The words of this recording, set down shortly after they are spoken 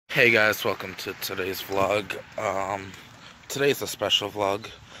Hey guys, welcome to today's vlog. Today's a special vlog.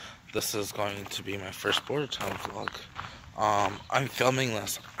 This is going to be my first Bordertown vlog. I'm filming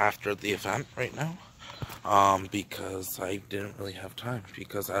this after the event right now, because I didn't really have time,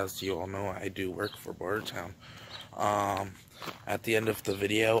 because as you all know, I do work for Bordertown. At the end of the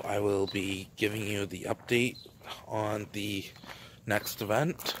video, I will be giving you the update on the next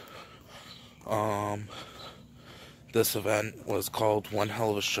event. This event was called One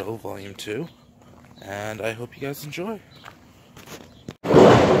Hell of a Show Volume 2, and I hope you guys enjoy.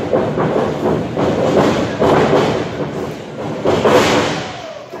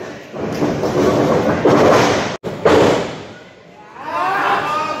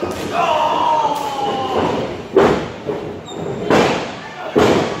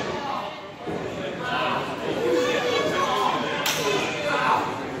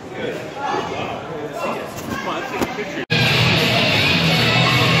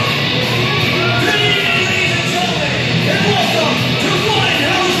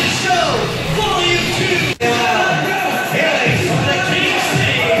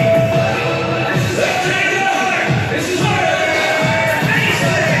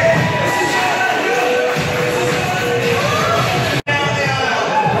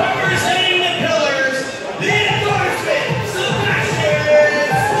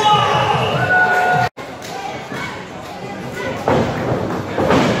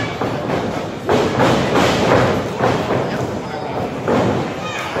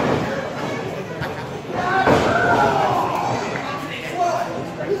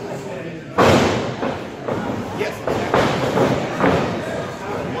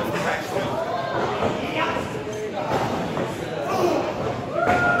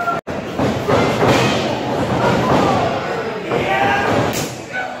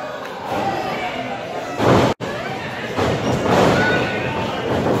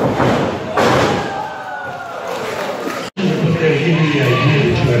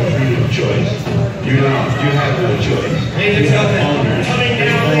 You have no choice. Ladies and gentlemen, coming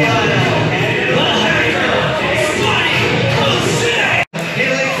down the aisle,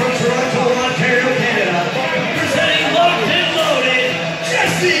 hailing from Toronto, Ontario, Canada, presenting Locked and Loaded,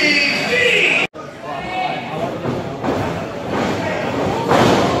 Jesse B.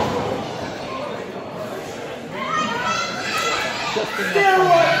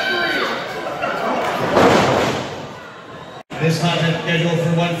 This contest scheduled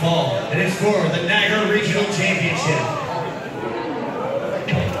for one fall, and it's for the Niagara Regional Championship.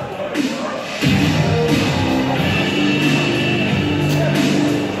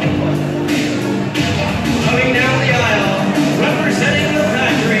 Coming down the aisle, representing the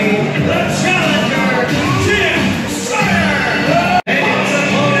factory, the challenger, Jim Sawyer! And his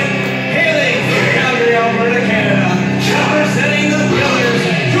opponent, hailing from Calgary, Alberta, Canada, representing the Pillars,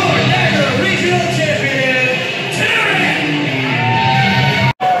 your Niagara Regional Champion, Terry!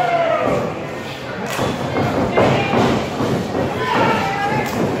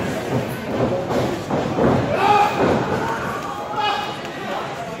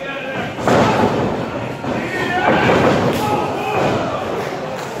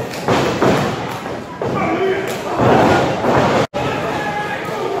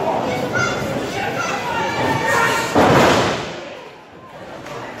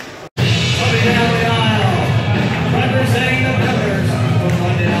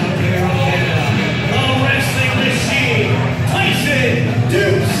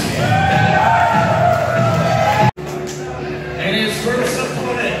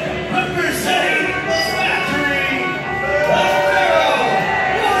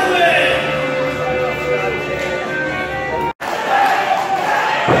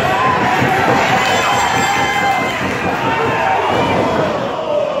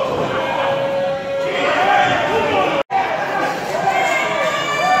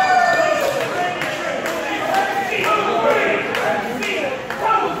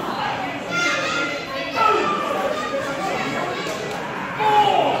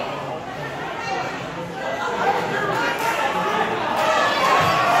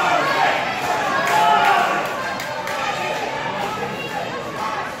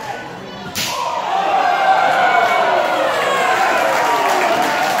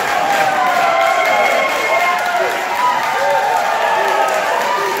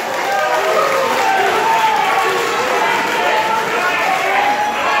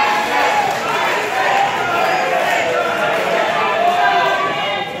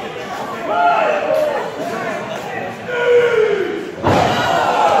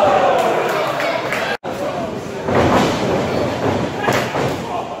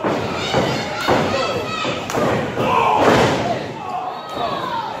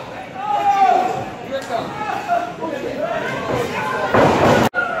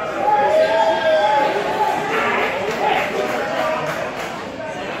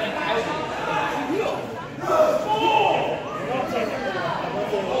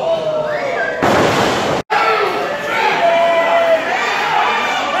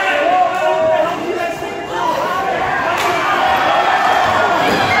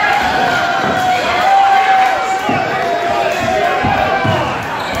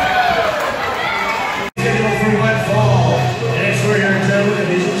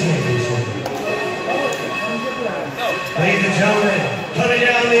 Ladies and gentlemen, coming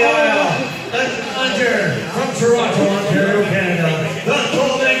down the aisle, the Hunter from Toronto, Ontario, Canada, the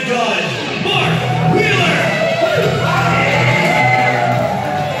Golden Gun, Mark Wheeler!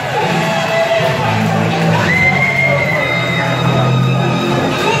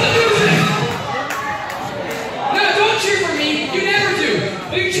 No, don't cheer for me. You never do.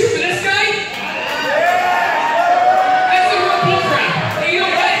 Will you cheer for this guy? That's the real bullcrap. Hey, you know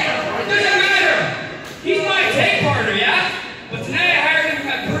what? It doesn't matter. He's my take partner, yeah? But tonight I hired him as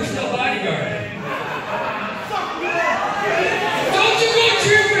my personal bodyguard. Don't you go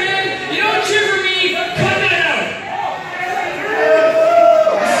cheer for him. You don't cheer for me. Cut that out.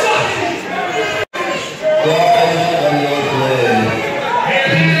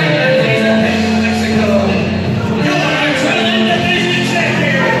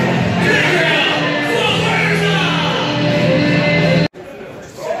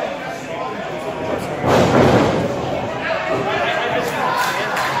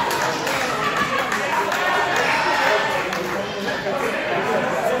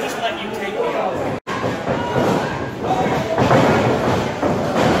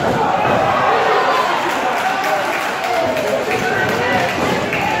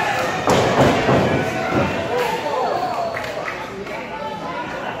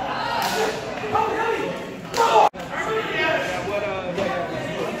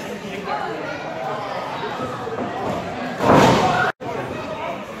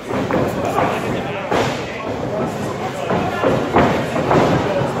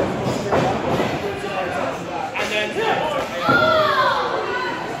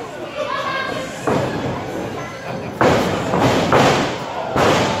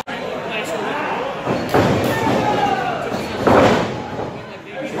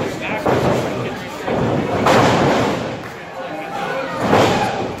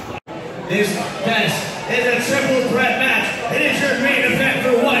 This test is a triple threat match. It is your main event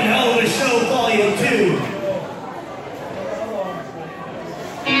for One Hell of a Show Volume 2.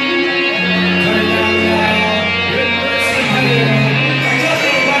 Coming down the aisle, your first competitor,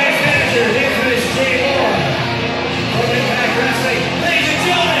 accompanied by his manager, Nicholas J. Moore. From Impact Wrestling, ladies and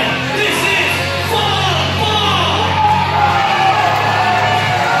gentlemen, this is Fallah!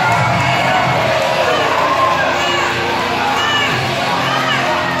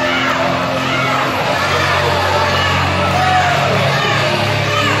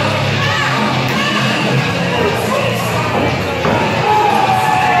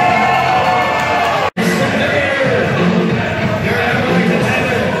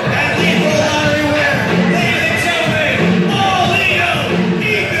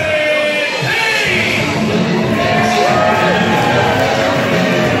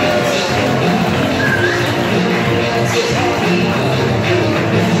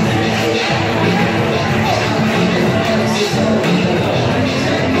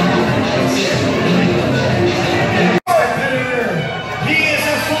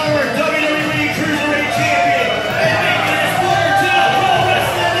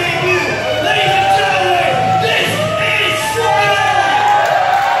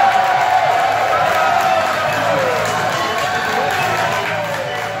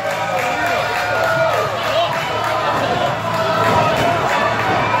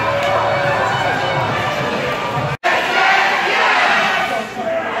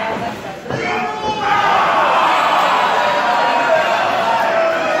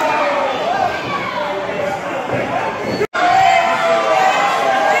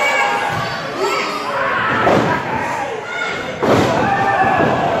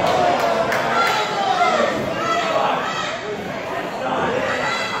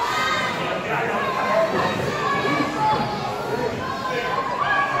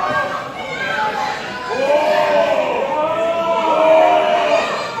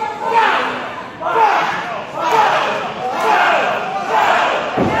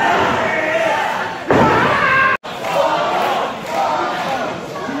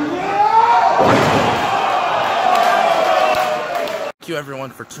 Thank you everyone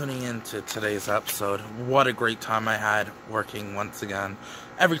for tuning in to today's episode. What a great time I had working once again.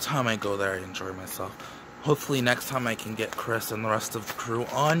 Every time I go there I enjoy myself. Hopefully next time I can get Chris and the rest of the crew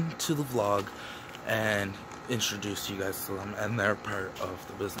on to the vlog and introduce you guys to them, and they're part of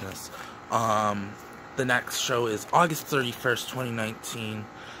the business. The next show is August 31st, 2019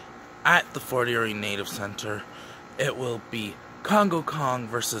 at the Fort Erie Native Center. It will be Congo Kong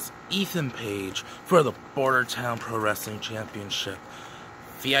versus Ethan Page for the Bordertown Pro Wrestling Championship.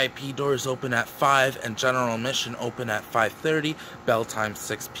 VIP doors open at 5 and general admission open at 5:30, bell time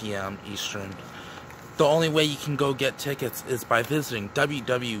 6 p.m. Eastern. The only way you can go get tickets is by visiting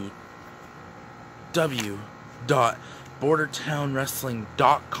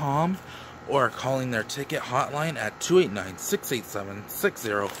www.bordertownwrestling.com or calling their ticket hotline at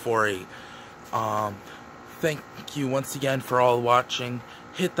 289-687-6048. Thank you once again for all watching.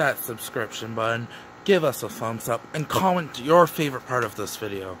 Hit that subscription button, give us a thumbs up, and comment your favorite part of this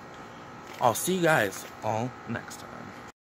video. I'll see you guys all next time.